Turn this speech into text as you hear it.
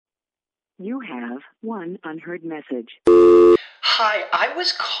You have one unheard message. Hi, I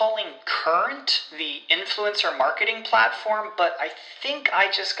was calling Current, the influencer marketing platform, but I think I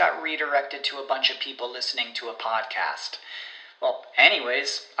just got redirected to a bunch of people listening to a podcast. Well,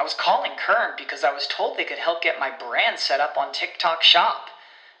 anyways, I was calling Current because I was told they could help get my brand set up on TikTok Shop,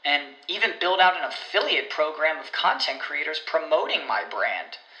 and even build out an affiliate program of content creators promoting my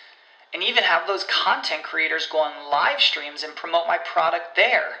brand, and even have those content creators go on live streams and promote my product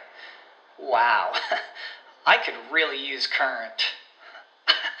there. Wow, I could really use Current.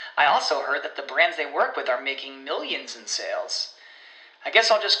 I also heard that the brands they work with are making millions in sales. I guess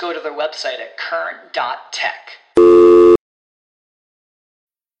I'll just go to their website at current.tech.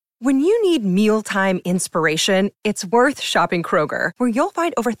 When you need mealtime inspiration, it's worth shopping Kroger, where you'll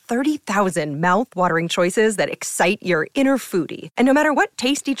find over 30,000 mouth-watering choices that excite your inner foodie. And no matter what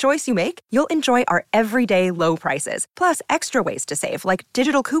tasty choice you make, you'll enjoy our everyday low prices, plus extra ways to save, like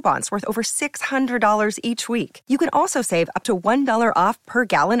digital coupons worth over $600 each week. You can also save up to $1 off per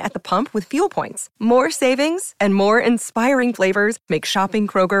gallon at the pump with fuel points. More savings and more inspiring flavors make shopping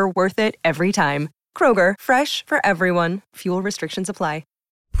Kroger worth it every time. Kroger, fresh for everyone. Fuel restrictions apply.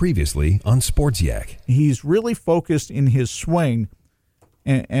 Previously on Sports Yak. He's really focused in his swing,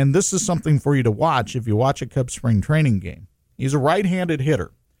 and this is something for you to watch if you watch a Cubs spring training game. He's a right-handed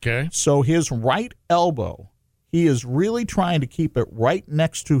hitter. Okay. So his right elbow, he is really trying to keep it right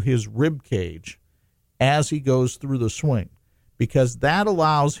next to his rib cage as he goes through the swing, because that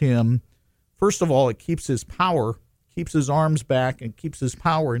allows him, first of all, it keeps his power, keeps his arms back, and keeps his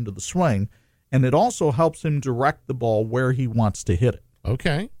power into the swing, and it also helps him direct the ball where he wants to hit it.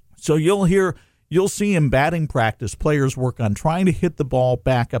 Okay. So you'll see in batting practice, players work on trying to hit the ball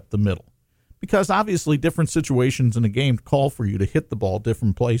back up the middle, because obviously different situations in a game call for you to hit the ball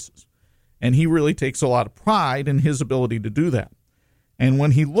different places. And he really takes a lot of pride in his ability to do that. And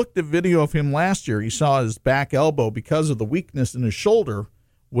when he looked at video of him last year, he saw his back elbow, because of the weakness in his shoulder,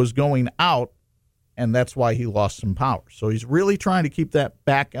 was going out, and that's why he lost some power. So he's really trying to keep that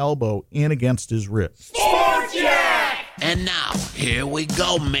back elbow in against his ribs. Sports Yak! And now, here we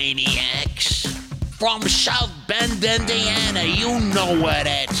go, maniacs. From South Bend, Indiana, you know where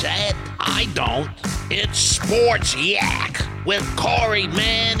that's at. I don't. It's Sports Yak with Corey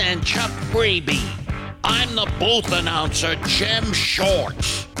Mann and Chuck Freebie. I'm the booth announcer, Jim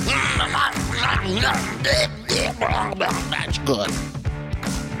Shorts. That's good.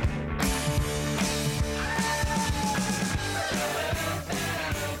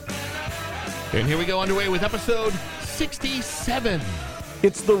 And here we go, underway with episode 67.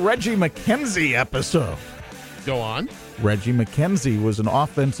 It's the Reggie McKenzie episode. Go on. Reggie McKenzie was an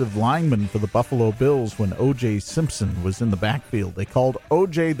offensive lineman for the Buffalo Bills when O.J. Simpson was in the backfield. They called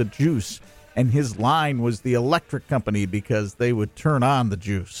O.J. the Juice, and his line was the electric company because they would turn on the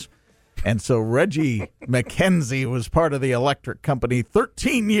juice. And so Reggie McKenzie was part of the electric company,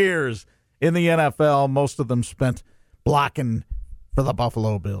 13 years in the NFL, most of them spent blocking for the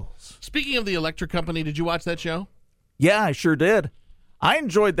Buffalo Bills. Speaking of the electric company, did you watch that show? Yeah, I sure did. I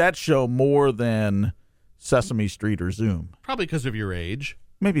enjoyed that show more than Sesame Street or Zoom. Probably because of your age.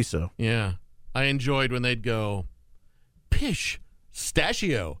 Maybe so. Yeah. I enjoyed when they'd go, pish,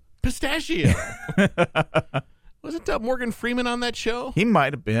 stachio, pistachio. Wasn't Morgan Freeman on that show? He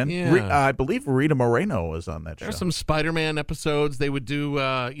might have been. Yeah. I believe Rita Moreno was on that show. There's some Spider-Man episodes. They would do,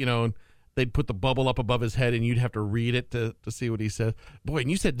 they'd put the bubble up above his head, and you'd have to read it to see what he said. Boy,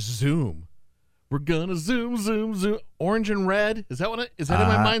 and you said Zoom. We're gonna zoom, zoom, zoom. Orange and red. Is that in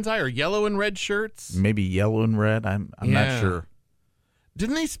my mind's eye? Or yellow and red shirts? Maybe yellow and red. I'm not sure.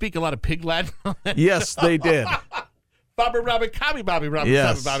 Didn't they speak a lot of pig Latin on that? Yes, they did. Bobby, Robbie, Cobby, Bobby, Robbie,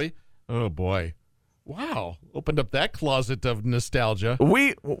 yes. Bobby. Oh boy. Wow. Opened up that closet of nostalgia.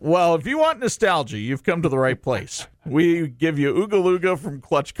 Well, if you want nostalgia, you've come to the right place. We give you Ooga Looga from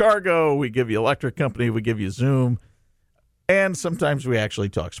Clutch Cargo. We give you Electric Company. We give you Zoom. And sometimes we actually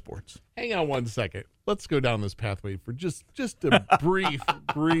talk sports. Hang on one second. Let's go down this pathway for just a brief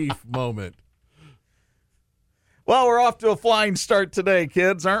moment. Well, we're off to a flying start today,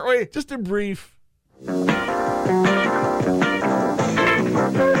 kids, aren't we? Just a brief.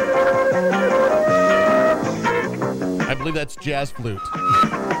 I believe that's jazz flute.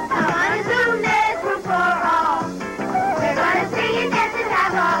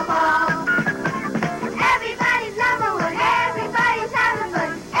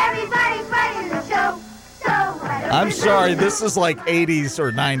 I'm sorry, this is like 80s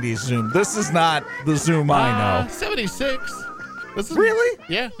or 90s Zoom. This is not the Zoom I know. 76. This is, really?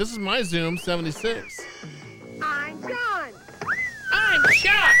 Yeah, this is my Zoom, 76. I'm John. I'm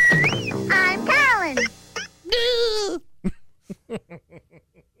Chuck. I'm Carolyn.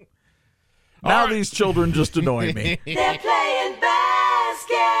 Now these children just annoy me. They're playing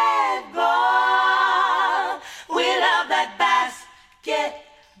basketball. We love that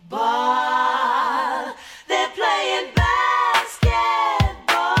basketball. They're playing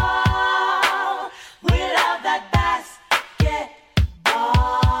basketball. We love that basketball.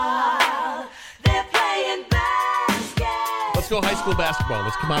 They're playing basketball. Let's go high school basketball.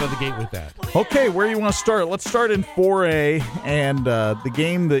 Let's come out of the gate with that. Okay, where you want to start? Let's start in 4A, and the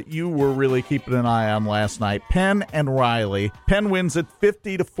game that you were really keeping an eye on last night, Penn and Riley. Penn wins at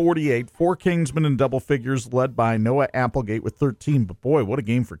 50-48. 4 Kingsmen in double figures, led by Noah Applegate with 13. But boy, what a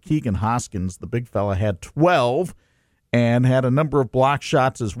game for Keegan Hoskins. The big fella had 12 and had a number of block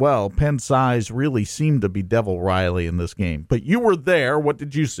shots as well. Penn's size really seemed to be Devil Riley in this game. But you were there. What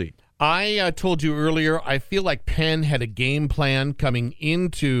did you see? I told you earlier, I feel like Penn had a game plan coming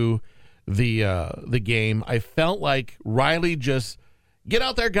into the game. I felt like Riley just get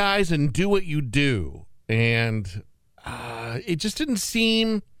out there, guys, and do what you do. And it just didn't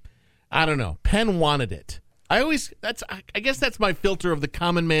seem, I don't know, Penn wanted it. I guess that's my filter of the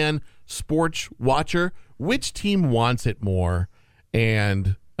common man sports watcher. Which team wants it more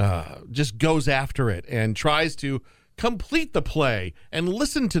and just goes after it and tries to complete the play and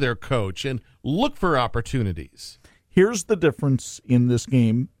listen to their coach and look for opportunities. Here's the difference in this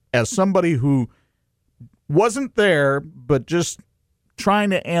game. As somebody who wasn't there, but just trying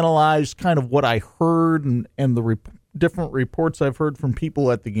to analyze kind of what I heard and the different reports I've heard from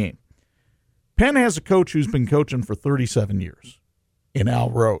people at the game. Penn has a coach who's been coaching for 37 years in Al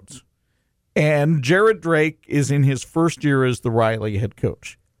Rhodes. And Jared Drake is in his first year as the Riley head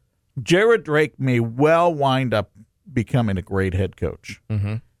coach. Jared Drake may well wind up becoming a great head coach.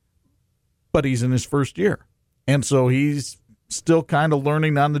 Mm-hmm. But he's in his first year. And so he's still kind of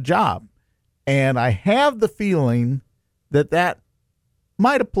learning on the job. And I have the feeling that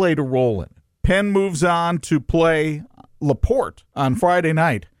might have played a role in it. Penn moves on to play LaPorte on Friday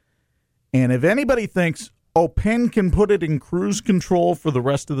night. And if anybody thinks, Penn can put it in cruise control for the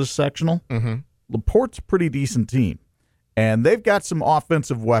rest of the sectional, LaPorte's a pretty decent team. And they've got some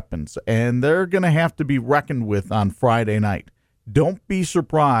offensive weapons, and they're going to have to be reckoned with on Friday night. Don't be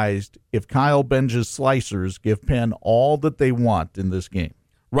surprised if Kyle Benja's slicers give Penn all that they want in this game.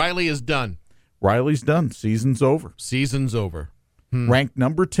 Riley is done. Riley's done. Season's over. Season's over. Ranked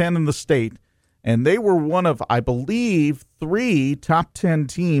number 10 in the state, and they were one of, I believe, 3 top 10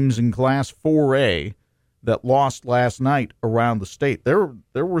 teams in Class 4A that lost last night around the state. There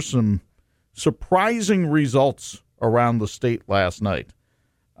were some surprising results around the state last night.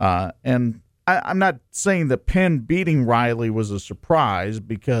 And I'm not saying that Penn beating Riley was a surprise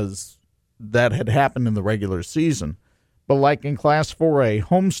because that had happened in the regular season. But like in Class 4A,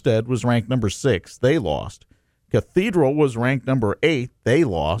 Homestead was ranked number 6. They lost. Cathedral was ranked number 8. They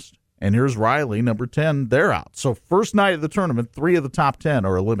lost. And here's Riley, number 10. They're out. So first night of the tournament, 3 of the top 10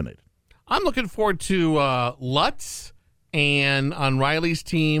 are eliminated. I'm looking forward to Lutz and on Riley's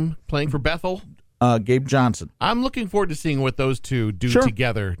team playing for Bethel. Gabe Johnson. I'm looking forward to seeing what those two do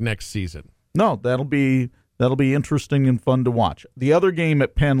together next season. No, that'll be interesting and fun to watch. The other game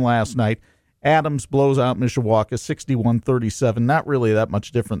at Penn last night, Adams blows out Mishawaka 61-37. Not really that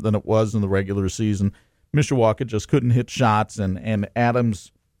much different than it was in the regular season. Mishawaka just couldn't hit shots, and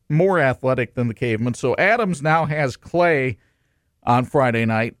Adams more athletic than the Cavemen. So Adams now has Clay on Friday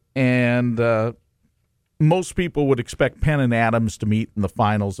night, and most people would expect Penn and Adams to meet in the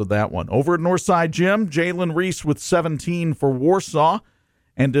finals of that one. Over at Northside Gym, Jalen Reese with 17 for Warsaw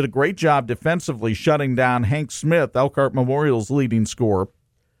and did a great job defensively shutting down Hank Smith, Elkhart Memorial's leading scorer.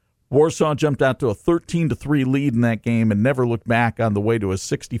 Warsaw jumped out to a 13-3 lead in that game and never looked back on the way to a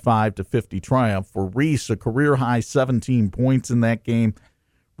 65-50 triumph. For Reese, a career-high 17 points in that game.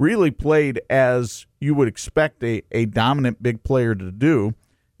 Really played as you would expect a dominant big player to do.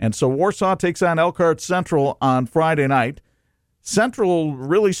 And so Warsaw takes on Elkhart Central on Friday night. Central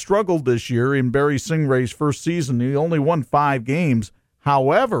really struggled this year in Barry Singray's first season. He only won 5 games.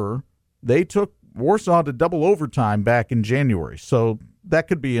 However, they took Warsaw to double overtime back in January. So that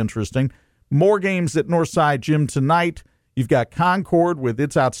could be interesting. More games at Northside Gym tonight. You've got Concord with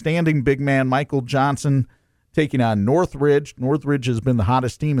its outstanding big man, Michael Johnson, taking on Northridge. Northridge has been the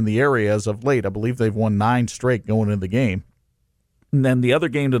hottest team in the area as of late. I believe they've won 9 straight going into the game. And then the other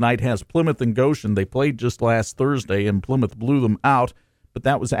game tonight has Plymouth and Goshen. They played just last Thursday, and Plymouth blew them out. But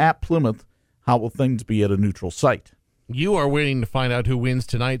that was at Plymouth. How will things be at a neutral site? You are waiting to find out who wins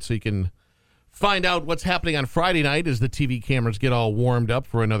tonight so you can find out what's happening on Friday night as the TV cameras get all warmed up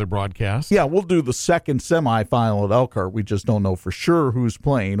for another broadcast. Yeah, we'll do the second semifinal at Elkhart. We just don't know for sure who's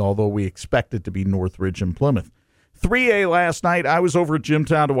playing, although we expect it to be Northridge and Plymouth. 3A last night, I was over at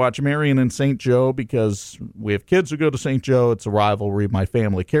Jimtown to watch Marion and St. Joe because we have kids who go to St. Joe. It's a rivalry my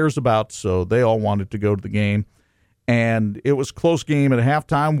family cares about, so they all wanted to go to the game. And it was a close game at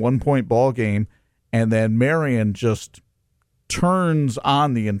halftime, 1-point ball game, and then Marion just turns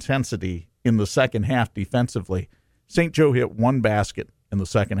on the intensity in the second half defensively. St. Joe hit one basket in the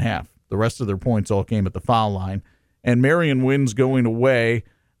second half. The rest of their points all came at the foul line. And Marion wins going away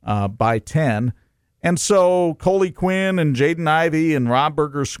by 10. And so Coley Quinn and Jaden Ivey and Rob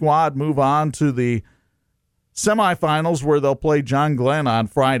Berger's squad move on to the semifinals where they'll play John Glenn on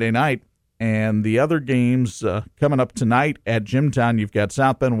Friday night. And the other games coming up tonight at Jimtown, you've got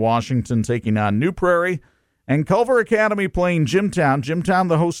South Bend, Washington taking on New Prairie, and Culver Academy playing Jimtown. Jimtown,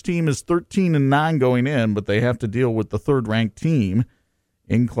 the host team, is 13-9 going in, but they have to deal with the third-ranked team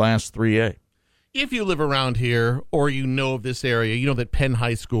in Class 3A. If you live around here or you know of this area, you know that Penn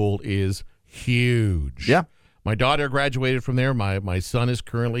High School is huge. Yeah. My daughter graduated from there. My son is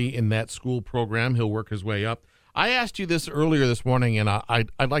currently in that school program. He'll work his way up. I asked you this earlier this morning, and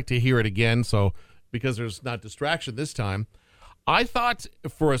I'd like to hear it again, so because there's not distraction this time. I thought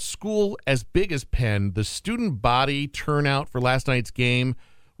for a school as big as Penn, the student body turnout for last night's game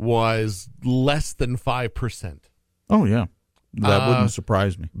was less than 5%. Oh, yeah. That wouldn't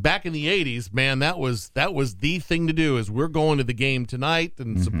surprise me. Back in the 80s, man, that was the thing to do, is we're going to the game tonight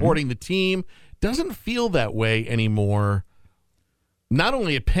and supporting the team. Doesn't feel that way anymore, not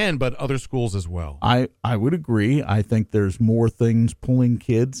only at Penn, but other schools as well. I would agree. I think there's more things pulling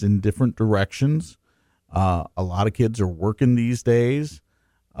kids in different directions. A lot of kids are working these days.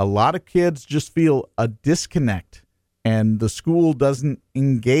 A lot of kids just feel a disconnect, and the school doesn't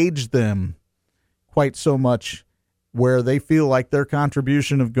engage them quite so much, where they feel like their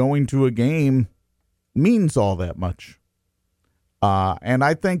contribution of going to a game means all that much. And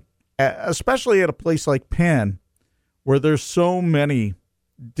I think, especially at a place like Penn, where there's so many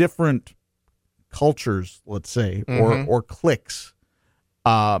different cultures, let's say, or cliques,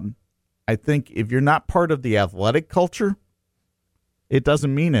 I think if you're not part of the athletic culture, it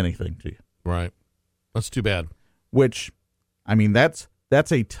doesn't mean anything to you. Right. That's too bad. Which, I mean, that's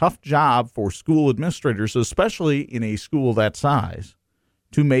a tough job for school administrators, especially in a school that size,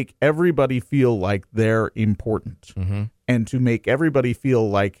 to make everybody feel like they're important and to make everybody feel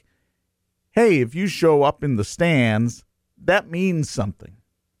like, hey, if you show up in the stands, that means something.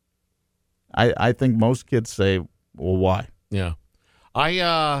 I think most kids say, well, why? Yeah.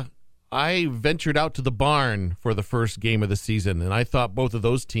 I ventured out to the barn for the first game of the season, and I thought both of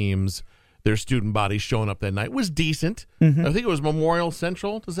those teams, their student body showing up that night was decent. I think it was Memorial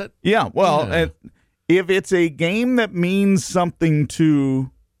Central. Does that? Yeah, well, if it's a game that means something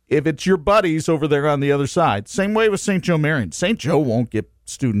to, if it's your buddies over there on the other side, same way with St. Joe Marion. St. Joe won't get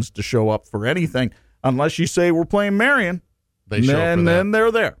students to show up for anything unless you say we're playing Marion. They show up for that. Then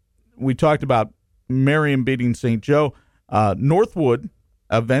they're there. We talked about Marion beating St. Joe. Northwood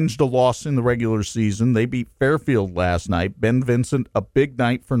avenged a loss in the regular season. They beat Fairfield last night. Ben Vincent, a big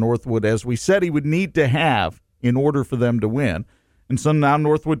night for Northwood, as we said he would need to have in order for them to win. And so now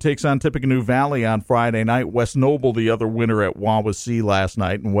Northwood takes on Tippecanoe Valley on Friday night. West Noble, the other winner at Wawasee last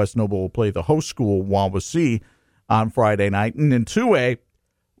night, and West Noble will play the host school, Wawasee, on Friday night. And in 2A,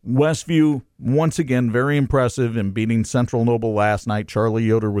 Westview, once again, very impressive in beating Central Noble last night. Charlie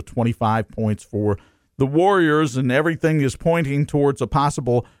Yoder with 25 points for the Warriors, and everything is pointing towards a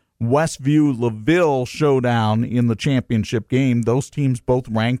possible Westview-LaVille showdown in the championship game. Those teams both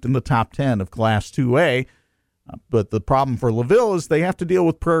ranked in the top 10 of Class 2A. But the problem for LaVille is they have to deal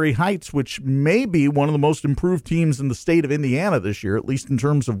with Prairie Heights, which may be one of the most improved teams in the state of Indiana this year, at least in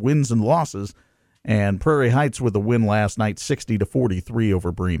terms of wins and losses. And Prairie Heights with a win last night, 60-43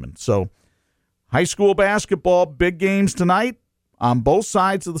 over Bremen. So high school basketball, big games tonight on both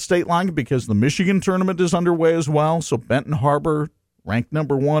sides of the state line because the Michigan tournament is underway as well. So Benton Harbor, ranked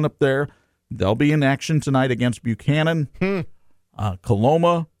number 1 up there, they'll be in action tonight against Buchanan.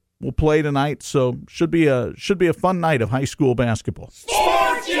 Coloma will play tonight, so should be a fun night of high school basketball.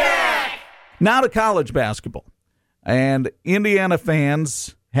 Sports Jack! Now to college basketball. And Indiana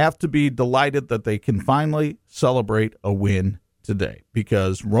fans have to be delighted that they can finally celebrate a win today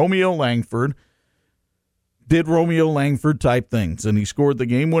because Romeo Langford did Romeo Langford-type things, and he scored the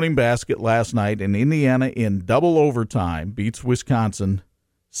game-winning basket last night, and Indiana in double overtime beats Wisconsin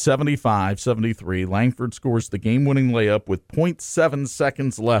 75-73. Langford scores the game-winning layup with 0.7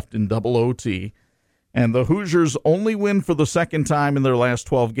 seconds left in double OT, and the Hoosiers only win for the second time in their last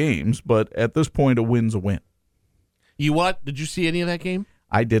 12 games, but at this point, a win's a win. You what? Did you see any of that game?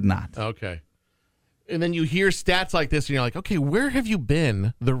 I did not. Okay. And then you hear stats like this, and you're like, okay, where have you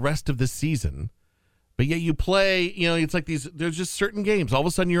been the rest of the season? But yeah, you play, it's like there's just certain games. All of a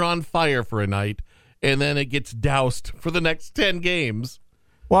sudden you're on fire for a night, and then it gets doused for the next 10 games.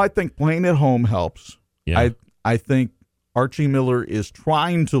 Well, I think playing at home helps. Yeah. I think Archie Miller is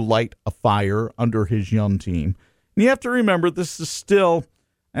trying to light a fire under his young team. And you have to remember, this is still,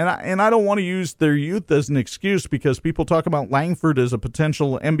 and I don't want to use their youth as an excuse, because people talk about Langford as a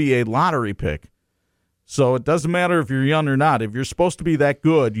potential NBA lottery pick. So it doesn't matter if you're young or not. If you're supposed to be that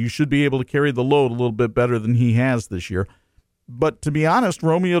good, you should be able to carry the load a little bit better than he has this year. But to be honest,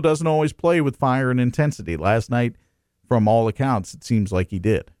 Romeo doesn't always play with fire and intensity. Last night, from all accounts, it seems like he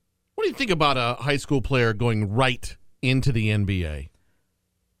did. What do you think about a high school player going right into the NBA?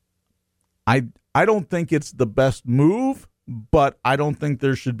 I don't think it's the best move, but I don't think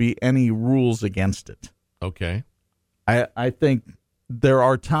there should be any rules against it. Okay. I think there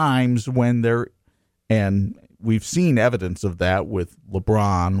are times when there, and we've seen evidence of that with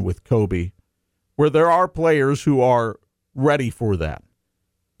LeBron, with Kobe, where there are players who are ready for that.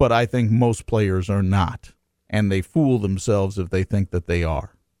 But I think most players are not, and they fool themselves if they think that they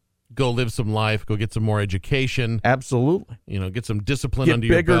are. Go live some life, go get some more education. Absolutely. Get some discipline Get under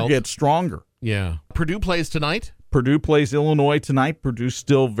bigger, your belt. get stronger. Yeah. Purdue plays tonight. Purdue plays Illinois tonight. Purdue's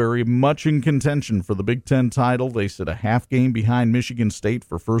still very much in contention for the Big Ten title. They sit a half game behind Michigan State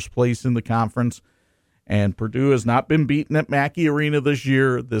for first place in the conference. And Purdue has not been beaten at Mackey Arena this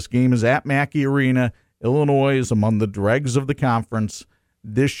year. This game is at Mackey Arena. Illinois is among the dregs of the conference.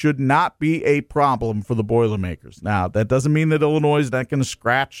 This should not be a problem for the Boilermakers. Now, that doesn't mean that Illinois is not going to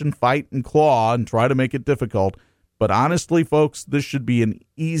scratch and fight and claw and try to make it difficult. But honestly, folks, this should be an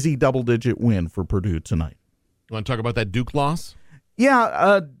easy double-digit win for Purdue tonight. You want to talk about that Duke loss?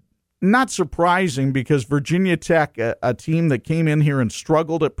 Yeah, not surprising, because Virginia Tech, a team that came in here and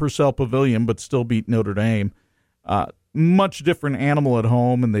struggled at Purcell Pavilion but still beat Notre Dame, much different animal at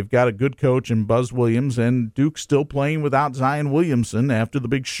home, and they've got a good coach in Buzz Williams, and Duke's still playing without Zion Williamson after the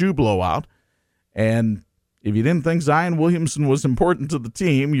big shoe blowout. And if you didn't think Zion Williamson was important to the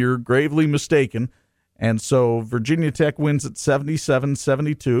team, you're gravely mistaken. And so Virginia Tech wins at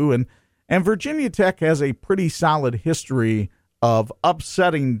 77-72, and Virginia Tech has a pretty solid history of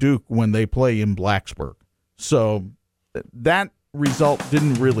upsetting Duke when they play in Blacksburg. So that result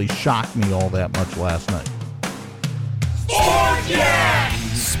didn't really shock me all that much last night.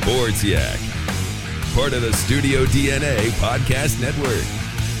 Sports Yak. Part of the Studio DNA Podcast Network.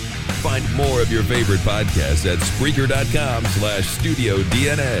 Find more of your favorite podcasts at Spreaker.com/Studio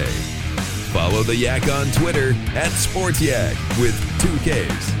DNA. Follow the Yak on Twitter at Sports Yak with 2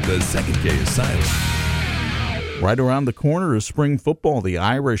 Ks. The second K is silent. Right around the corner is spring football. The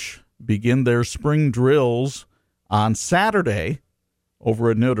Irish begin their spring drills on Saturday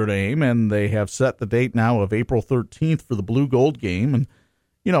over at Notre Dame, and they have set the date now of April 13th for the Blue-Gold game. And,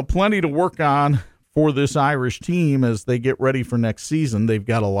 plenty to work on for this Irish team as they get ready for next season. They've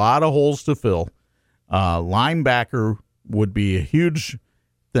got a lot of holes to fill. Linebacker would be a huge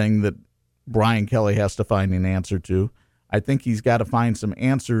thing that Brian Kelly has to find an answer to. I think he's got to find some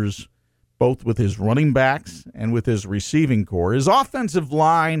answers both with his running backs and with his receiving core. His offensive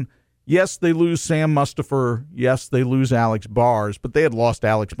line, yes, they lose Sam Mustipher. Yes, they lose Alex Bars, but they had lost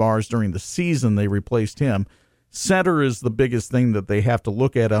Alex Bars during the season. They replaced him. Center is the biggest thing that they have to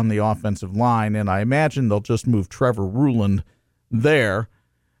look at on the offensive line, and I imagine they'll just move Trevor Ruland there.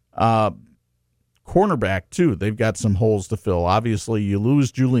 Cornerback, too, they've got some holes to fill. Obviously, you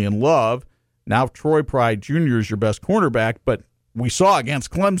lose Julian Love. Now Troy Pride Jr. is your best cornerback, but we saw against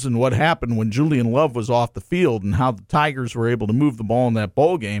Clemson what happened when Julian Love was off the field and how the Tigers were able to move the ball in that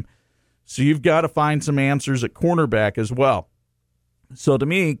bowl game. So you've got to find some answers at cornerback as well. So to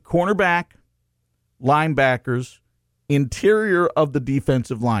me, cornerback, linebackers, interior of the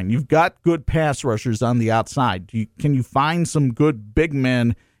defensive line. You've got good pass rushers on the outside. Can you find some good big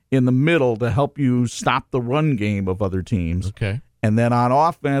men in the middle to help you stop the run game of other teams? Okay. And then on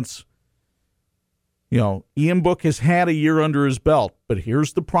offense, Ian Book has had a year under his belt, but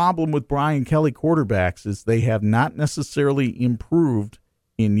here's the problem with Brian Kelly quarterbacks is they have not necessarily improved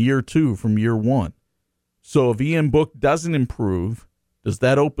in year 2 from year 1. So if Ian Book doesn't improve, does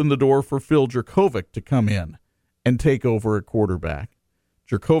that open the door for Phil Jurkovec to come in and take over at quarterback?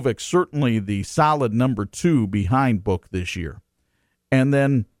 Jurkovec certainly the solid number 2 behind Book this year. And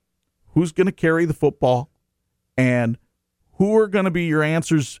then who's going to carry the football and who are going to be your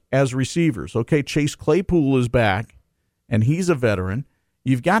answers as receivers? Okay, Chase Claypool is back, and he's a veteran.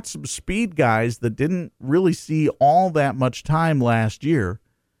 You've got some speed guys that didn't really see all that much time last year.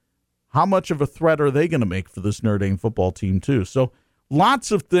 How much of a threat are they going to make for this Notre Dame football team, too? So lots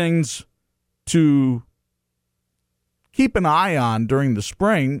of things to keep an eye on during the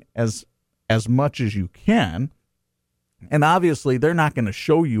spring as as much as you can. And obviously, they're not going to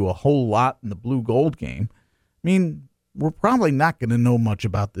show you a whole lot in the blue gold game. I mean, we're probably not going to know much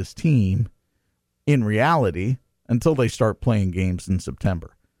about this team in reality until they start playing games in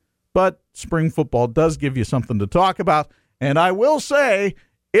September. But spring football does give you something to talk about. And I will say,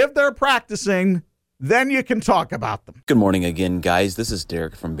 if they're practicing, then you can talk about them. Good morning again, guys. This is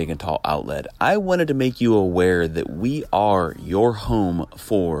Derek from Big and Tall Outlet. I wanted to make you aware that we are your home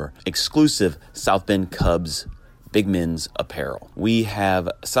for exclusive South Bend Cubs Big Men's apparel. We have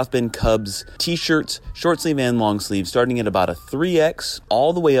South Bend Cubs t-shirts, short sleeve and long sleeve, starting at about a 3X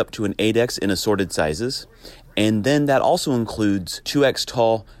all the way up to an 8X in assorted sizes. And then that also includes 2X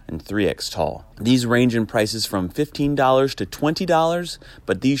tall and 3X tall. These range in prices from $15 to $20,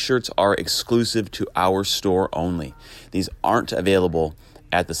 but these shirts are exclusive to our store only. These aren't available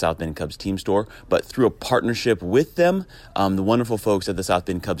at the South Bend Cubs team store, but through a partnership with them, the wonderful folks at the South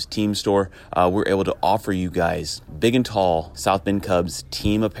Bend Cubs team store, we're able to offer you guys big and tall South Bend Cubs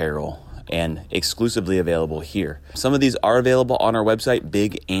team apparel and exclusively available here. Some of these are available on our website,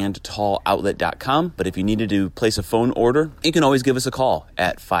 bigandtalloutlet.com, but if you needed to place a phone order, you can always give us a call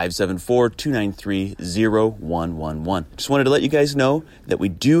at 574-293-0111. Just wanted to let you guys know that we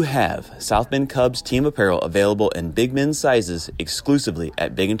do have South Bend Cubs team apparel available in big men's sizes exclusively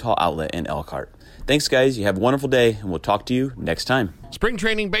at Big and Tall Outlet in Elkhart. Thanks, guys. You have a wonderful day, and we'll talk to you next time. Spring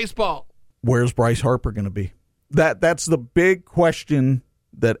training baseball. Where's Bryce Harper going to be? That's the big question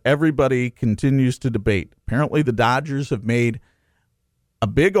that everybody continues to debate. Apparently, the Dodgers have made a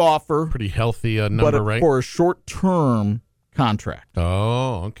big offer. Pretty healthy number, but right? For a short-term contract.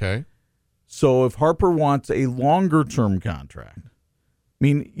 Oh, okay. So if Harper wants a longer-term contract, I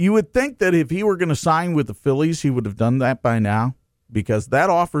mean, you would think that if he were going to sign with the Phillies, he would have done that by now, because that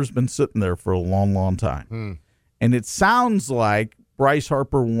offer's been sitting there for a long, long time. And it sounds like Bryce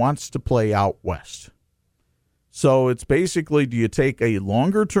Harper wants to play out west. So it's basically, do you take a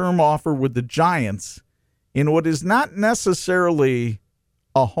longer-term offer with the Giants in what is not necessarily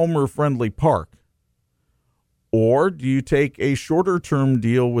a homer-friendly park? Or do you take a shorter-term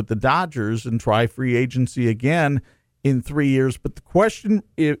deal with the Dodgers and try free agency again in 3 years? But the question,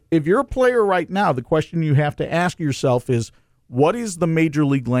 if you're a player right now, the question you have to ask yourself is, what is the major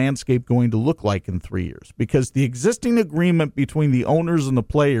league landscape going to look like in 3 years? Because the existing agreement between the owners and the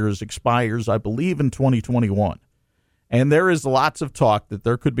players expires, I believe, in 2021. And there is lots of talk that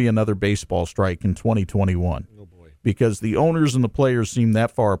there could be another baseball strike in 2021. Oh boy. Because the owners and the players seem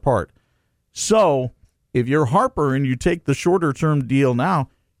that far apart. So if you're Harper and you take the shorter-term deal now,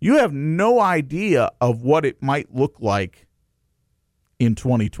 you have no idea of what it might look like in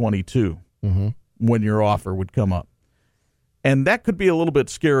 2022 when your offer would come up. And that could be a little bit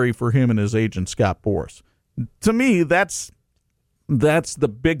scary for him and his agent, Scott Boras. To me, that's the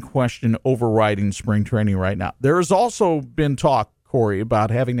big question overriding spring training right now. There has also been talk, Corey,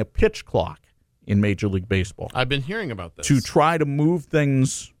 about having a pitch clock in Major League Baseball. I've been hearing about this. To try to move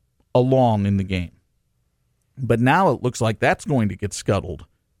things along in the game. But now it looks like that's going to get scuttled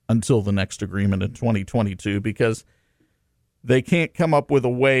until the next agreement in 2022, because they can't come up with a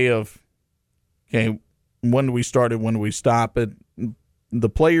way of, okay, when do we start it, when do we stop it? The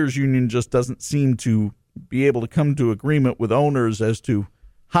players' union just doesn't seem to be able to come to agreement with owners as to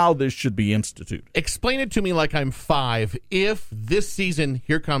how this should be instituted. Explain it to me like I'm 5. If this season,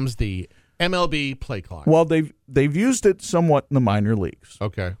 here comes the MLB play clock. Well, they've used it somewhat in the minor leagues.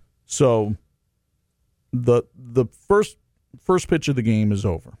 Okay. So the first pitch of the game is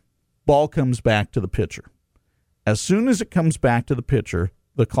over. Ball comes back to the pitcher. As soon as it comes back to the pitcher,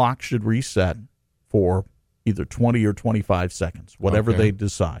 the clock should reset for either 20 or 25 seconds, whatever they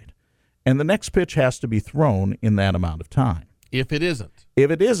decide. And the next pitch has to be thrown in that amount of time. If it isn't,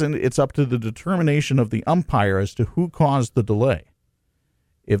 it's up to the determination of the umpire as to who caused the delay.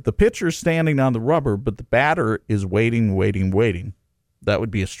 If the pitcher's standing on the rubber, but the batter is waiting, that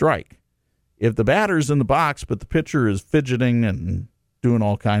would be a strike. If the batter's in the box, but the pitcher is fidgeting and doing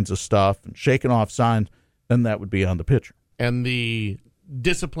all kinds of stuff and shaking off signs, then that would be on the pitcher. And the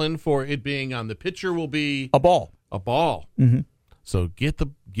discipline for it being on the pitcher will be a ball. Mm-hmm. So get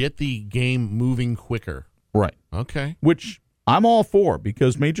the game moving quicker. Right. Okay. Which I'm all for,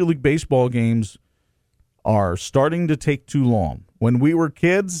 because Major League Baseball games are starting to take too long. When we were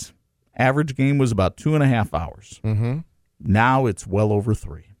kids, average game was about 2.5 hours. Mm-hmm. Now it's well over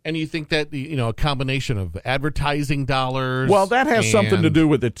 3. And you think that a combination of advertising dollars? Well, that has something to do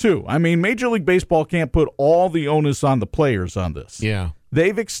with it too. I mean, Major League Baseball can't put all the onus on the players on this. Yeah.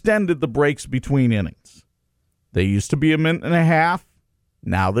 They've extended the breaks between innings. They used to be 1.5 minutes.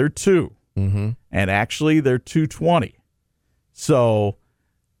 Now they're 2. Mm-hmm. And actually they're 2:20. So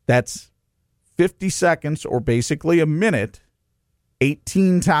that's 50 seconds or basically a minute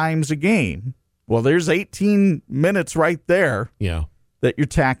 18 times a game. Well, there's 18 minutes right there Yeah. that you're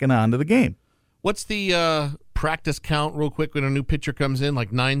tacking onto the game. What's the practice count real quick when a new pitcher comes in?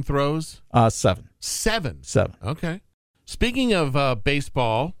 Like 9 throws? 7. 7. 7. Okay. Speaking of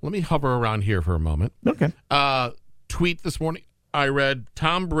baseball, let me hover around here for a moment. Okay. Tweet this morning, I read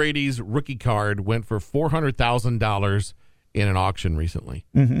Tom Brady's rookie card went for $400,000 in an auction recently.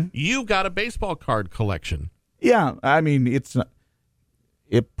 Mm-hmm. You got a baseball card collection. Yeah, I mean, it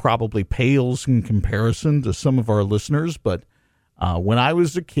probably pales in comparison to some of our listeners, but when I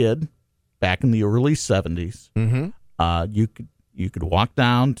was a kid, back in the early 70s, you could walk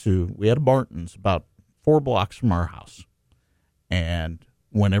down to, we had a Barton's about 4 blocks from our house. And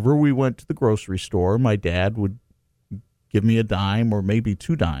whenever we went to the grocery store, my dad would give me a dime or maybe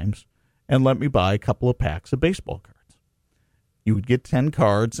 2 dimes and let me buy a couple of packs of baseball cards. You would get 10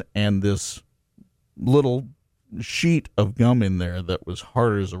 cards and this little sheet of gum in there that was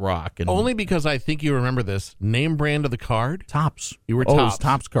hard as a rock. And Only because I think you remember this. Name brand of the card? Tops. You were Oh, it was Topps.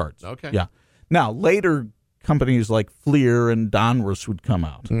 Topps cards. Okay. Yeah. Now, later, companies like Fleer and Donruss would come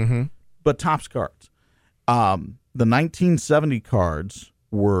out. Mm-hmm. But Topps cards. The 1970 cards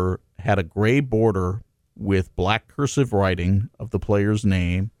had a gray border with black cursive writing of the player's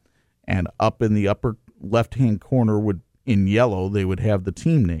name, and up in the upper left-hand corner in yellow, they would have the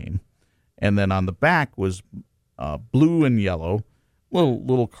team name. And then on the back was blue and yellow,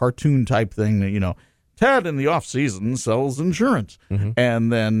 little cartoon type thing that, Ted in the off season sells insurance,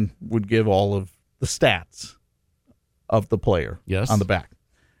 and then would give all of the stats of the player on the back.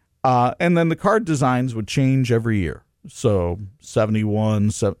 And then the card designs would change every year. So 71,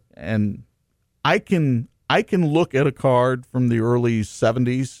 and I can look at a card from the early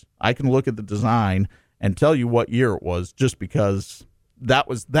 70s. I can look at the design and tell you what year it was, just because that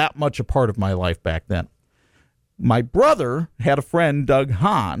was that much a part of my life back then. My brother had a friend, Doug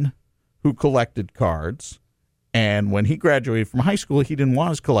Hahn, who collected cards. And when he graduated from high school, he didn't want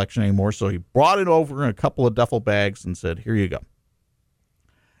his collection anymore. So he brought it over in a couple of duffel bags and said, here you go.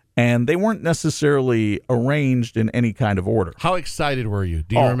 And they weren't necessarily arranged in any kind of order. How excited were you?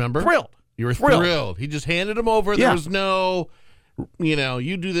 Do you remember? Thrilled. You were thrilled. He just handed them over. There Yeah. was no,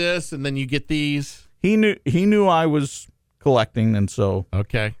 you do this and then you get these. He knew I was collecting, and so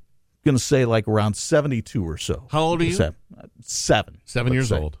Okay. going to say like around 72 or so. How old are you? 7. 7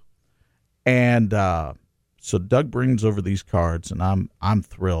 years old. And so Doug brings over these cards, and I'm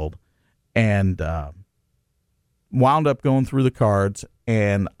thrilled, and wound up going through the cards,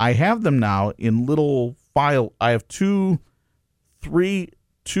 and I have them now in little file. I have two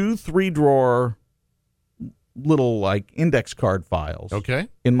 3-drawer little like index card files. Okay.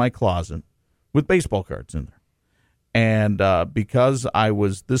 In my closet with baseball cards in there. And because I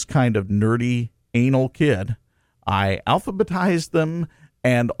was this kind of nerdy, anal kid, I alphabetized them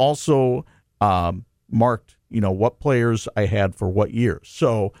and also marked, what players I had for what years.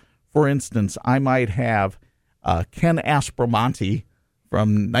 So, for instance, I might have Ken Aspromonte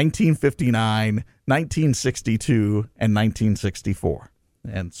from 1959, 1962, and 1964.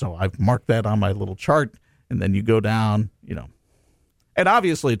 And so I've marked that on my little chart, and then you go down, And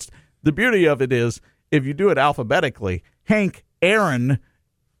obviously, the beauty of it is, if you do it alphabetically, Hank Aaron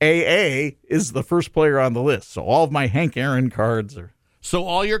AA is the first player on the list. So all of my Hank Aaron cards are... So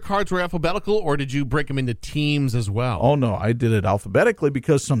all your cards were alphabetical, or did you break them into teams as well? Oh, no, I did it alphabetically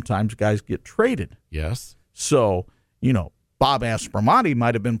because sometimes guys get traded. Yes. So, Bob Aspromonte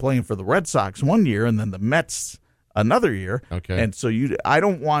might have been playing for the Red Sox one year and then the Mets another year. Okay. And so I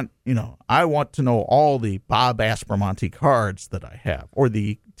don't want, I want to know all the Bob Aspromonte cards that I have, or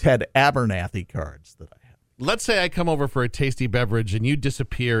the Ted Abernathy cards that I have. Let's say I come over for a tasty beverage and you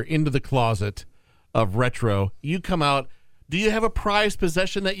disappear into the closet of retro. You come out. Do you have a prized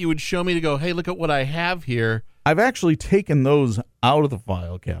possession that you would show me to go, hey, look at what I have here? I've actually taken those out of the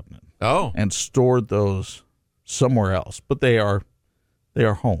file cabinet. Oh. And stored those somewhere else, but they are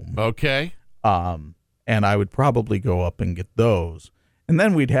home. Okay. And I would probably go up and get those. And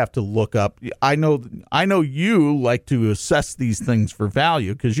then we'd have to look up. I know you like to assess these things for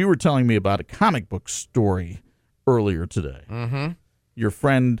value, because you were telling me about a comic book story earlier today. Mm-hmm. Your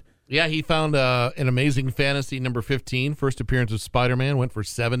friend... Yeah, he found an Amazing Fantasy number 15, first appearance of Spider-Man, went for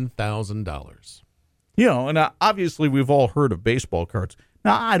 $7,000. And obviously we've all heard of baseball cards.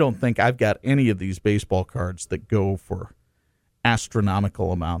 Now, I don't think I've got any of these baseball cards that go for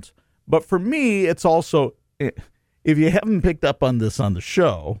astronomical amounts. But for me, it's also, if you haven't picked up on this on the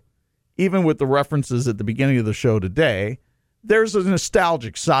show, even with the references at the beginning of the show today, there's a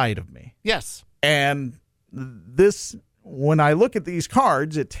nostalgic side of me. Yes. And this when I look at these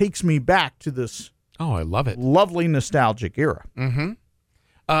cards, it takes me back to this Oh, I love it. lovely nostalgic era.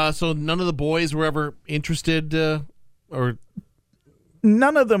 Mm-hmm. So none of the boys were ever interested, or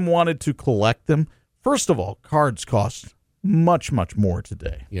None of them wanted to collect them. First of all, cards cost much, much more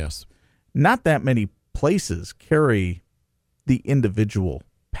today. yes, Not that many places carry the individual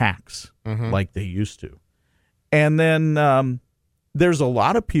packs like they used to. And then there's a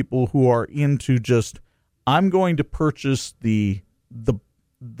lot of people who are into just, I'm going to purchase the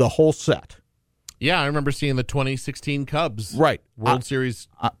whole set. yeah. I remember seeing the 2016 Cubs Right. World Series.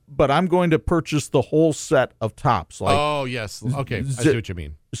 But I'm going to purchase the whole set of tops. Like, Oh yes, okay. I see what you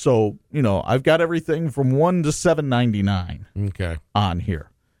mean. so, I've got everything from $1 to $7.99 Okay. on here.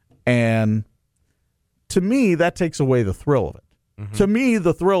 And to me, that takes away the thrill of it. To me,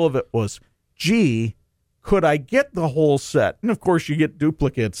 the thrill of it was, gee, could I get the whole set? And of course, you get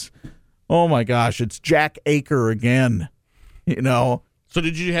duplicates. Oh my gosh, it's Jack Aker again. So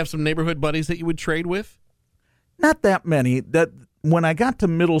did you have some neighborhood buddies that you would trade with? Not that many. That when I got to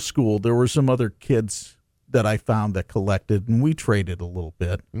middle school, there were some other kids that I found that collected, and we traded a little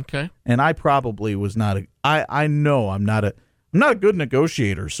bit. Okay. And I probably was not I know I'm not a good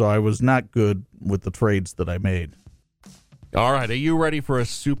negotiator, so I was not good with the trades that I made. All right. Are you ready for a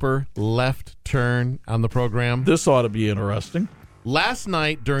super left turn on the program? This ought to be interesting. Last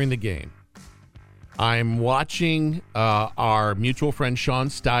night during the game, I'm watching our mutual friend Sean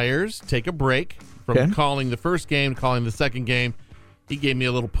Stiers take a break from calling the first game, calling the second game. He gave me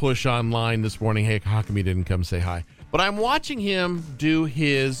a little push online this morning. Hey, how come he didn't come say hi? But I'm watching him do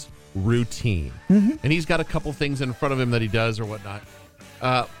his routine. And he's got a couple things in front of him that he does or whatnot.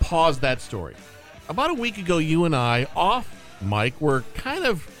 Pause that story. About a week ago, you and I, off mic, were kind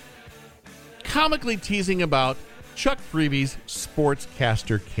of comically teasing about Chuck Freeby's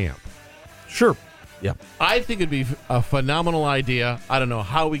Sportscaster Camp. Sure. Yeah. I think it'd be a phenomenal idea. I don't know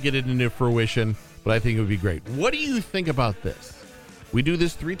how we get it into fruition, but I think it would be great. What do you think about this? We do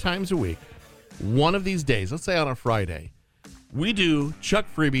this 3 times a week. One of these days, let's say on a Friday, we do Chuck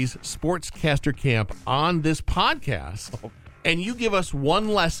Freeby's Sportscaster Camp on this podcast, and you give us one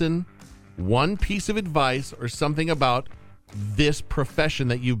lesson, one piece of advice, or something about this profession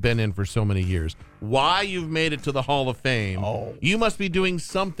that you've been in for so many years. Why you've made it to the Hall of Fame. Oh. You must be doing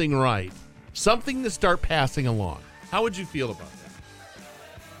something right. Something to start passing along. How would you feel about that?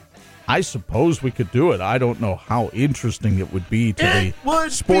 I suppose we could do it. I don't know how interesting it would be to the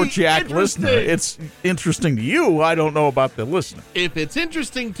Sports Yak listener. It's interesting to you. I don't know about the listener. If it's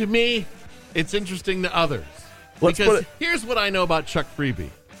interesting to me, it's interesting to others. Let's because put it- here's what I know about Chuck Freeby.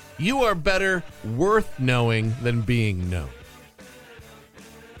 You are better worth knowing than being known.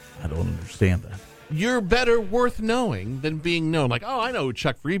 I don't understand that. You're better worth knowing than being known. Like, oh, I know who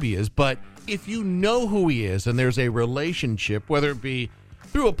Chuck Freeby is, but if you know who he is and there's a relationship, whether it be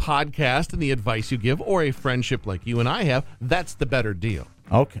through a podcast and the advice you give or a friendship like you and I have, that's the better deal.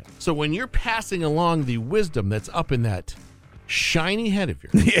 Okay. So when you're passing along the wisdom that's up in that shiny head of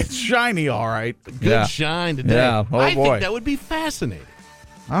yours, It's shiny, all right. good shine today. Yeah. Oh, I boy. think that would be fascinating.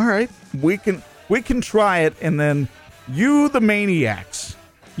 All right. We can try it, and then you, the maniacs,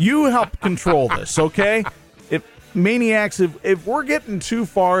 you help control this, okay? If we're getting too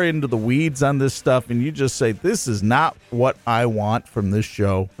far into the weeds on this stuff and you just say, this is not what I want from this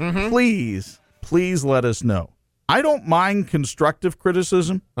show, please let us know. I don't mind constructive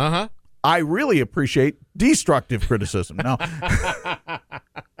criticism. Uh-huh. I really appreciate destructive criticism. Now, By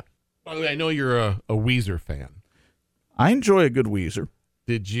the way, I know you're a Weezer fan. I enjoy a good Weezer.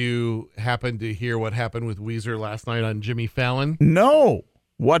 Did you happen to hear what happened with Weezer last night on Jimmy Fallon? No.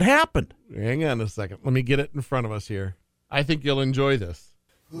 What happened? Hang on a second. Let me get it in front of us here. I think you'll enjoy this.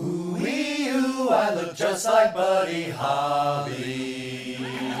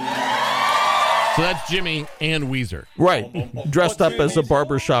 So that's Jimmy and Weezer. Right. Dressed up as a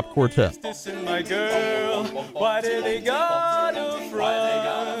barbershop quartet. My girl, why did they gotta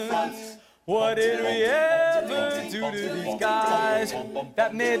front? What did we ever do to these guys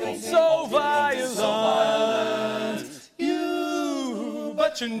that made them so violent? You,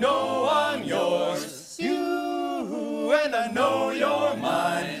 but you know I'm yours. You, and I know you're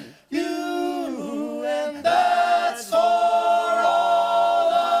mine. You, and that's for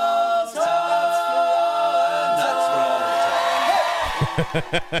all of time.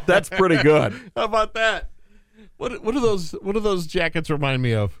 That's pretty good. How about that? What do those jackets remind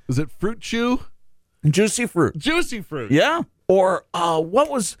me of? Is it Fruit Chew? Juicy Fruit. Juicy Fruit. Yeah. Or what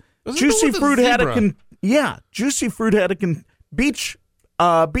was Was it Juicy the one with Fruit the had zebra? Juicy Fruit had beach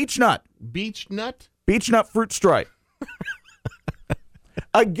nut. Beach Nut? Beach nut fruit stripe.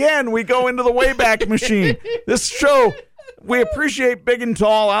 Again, we go into the Wayback Machine. This show We appreciate Big and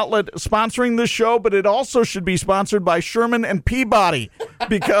Tall Outlet sponsoring this show, but it also should be sponsored by Sherman and Peabody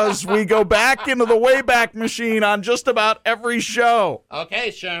because we go back into the Wayback Machine on just about every show. Okay,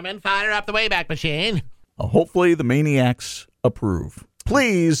 Sherman, fire up the Wayback Machine. Hopefully the Maniacs approve.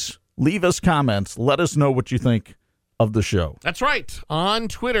 Please leave us comments. Let us know what you think of the show. That's right. On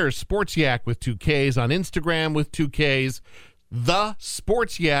Twitter, Sports Yak with 2 Ks. On Instagram with 2 Ks. The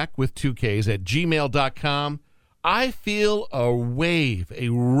Sports Yak with 2 Ks at gmail.com. I feel a wave, a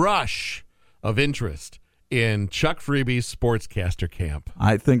rush of interest in Chuck Freeby's Sportscaster Camp.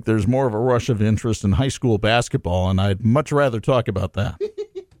 I think there's more of a rush of interest in high school basketball, and I'd much rather talk about that.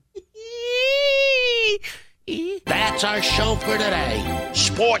 That's our show for today.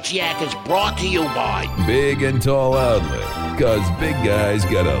 Sports Yak is brought to you by Big and Tall Outlet, because big guys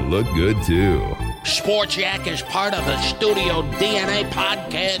gotta look good too. Sports Yak is part of the Studio DNA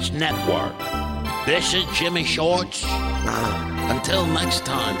Podcast Network. This is Jimmy Shorts. Until next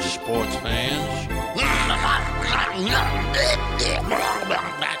time, sports fans.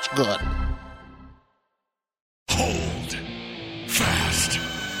 That's good. Hold fast.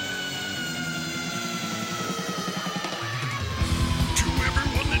 To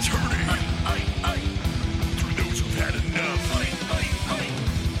everyone that's hurting. To those who've had enough.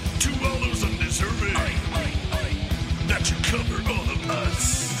 To all those undeserving. That should cover all of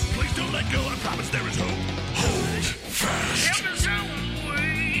us. Please don't let go. I promise there is hope. Hold fast.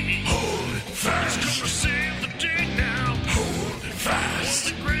 Hold fast. It's gonna save the day now. Hold fast.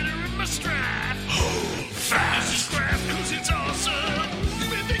 The greater in my strife. Hold fast. This is craft 'cause it's awesome. You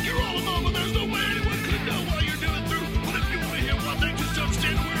may think you're all alone, but there's no way anyone could know what you're doing through. But if you want to hear one thing, just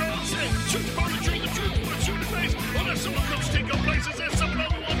understand we're all the same. Shoot the ball, the truth, but shoot the face. Unless someone comes take our places and someone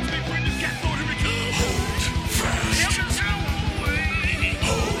who wants to be free to get for here we come. Hold fast.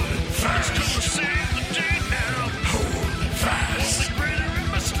 Fast. It's gonna save the day now. Hold fast. The greater in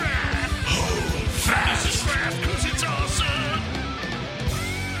my strife. Hold fast. This is craft 'cause it's awesome.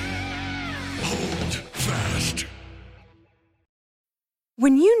 Hold fast.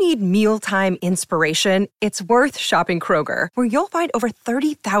 When you need mealtime inspiration, it's worth shopping Kroger, where you'll find over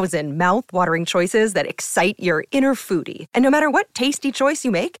 30,000 mouth-watering choices that excite your inner foodie. And no matter what tasty choice you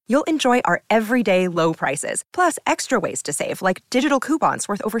make, you'll enjoy our everyday low prices, plus extra ways to save, like digital coupons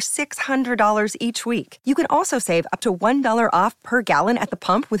worth over $600 each week. You can also save up to $1 off per gallon at the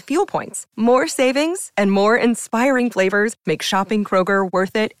pump with fuel points. More savings and more inspiring flavors make shopping Kroger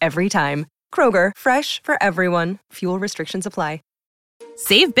worth it every time. Kroger, fresh for everyone. Fuel restrictions apply.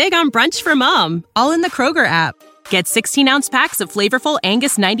 Save big on brunch for mom, all in the Kroger app. Get 16-ounce packs of flavorful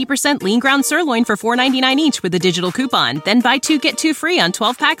Angus 90% lean ground sirloin for $4.99 each with a digital coupon. Then buy 2, get 2 free on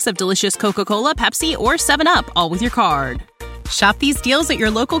 12 packs of delicious Coca-Cola, Pepsi, or 7-Up, all with your card. Shop these deals at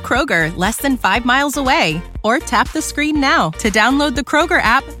your local Kroger, less than 5 miles away. Or tap the screen now to download the Kroger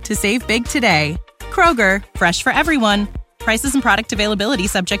app to save big today. Kroger, fresh for everyone. Prices and product availability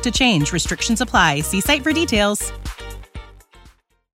subject to change. Restrictions apply. See site for details.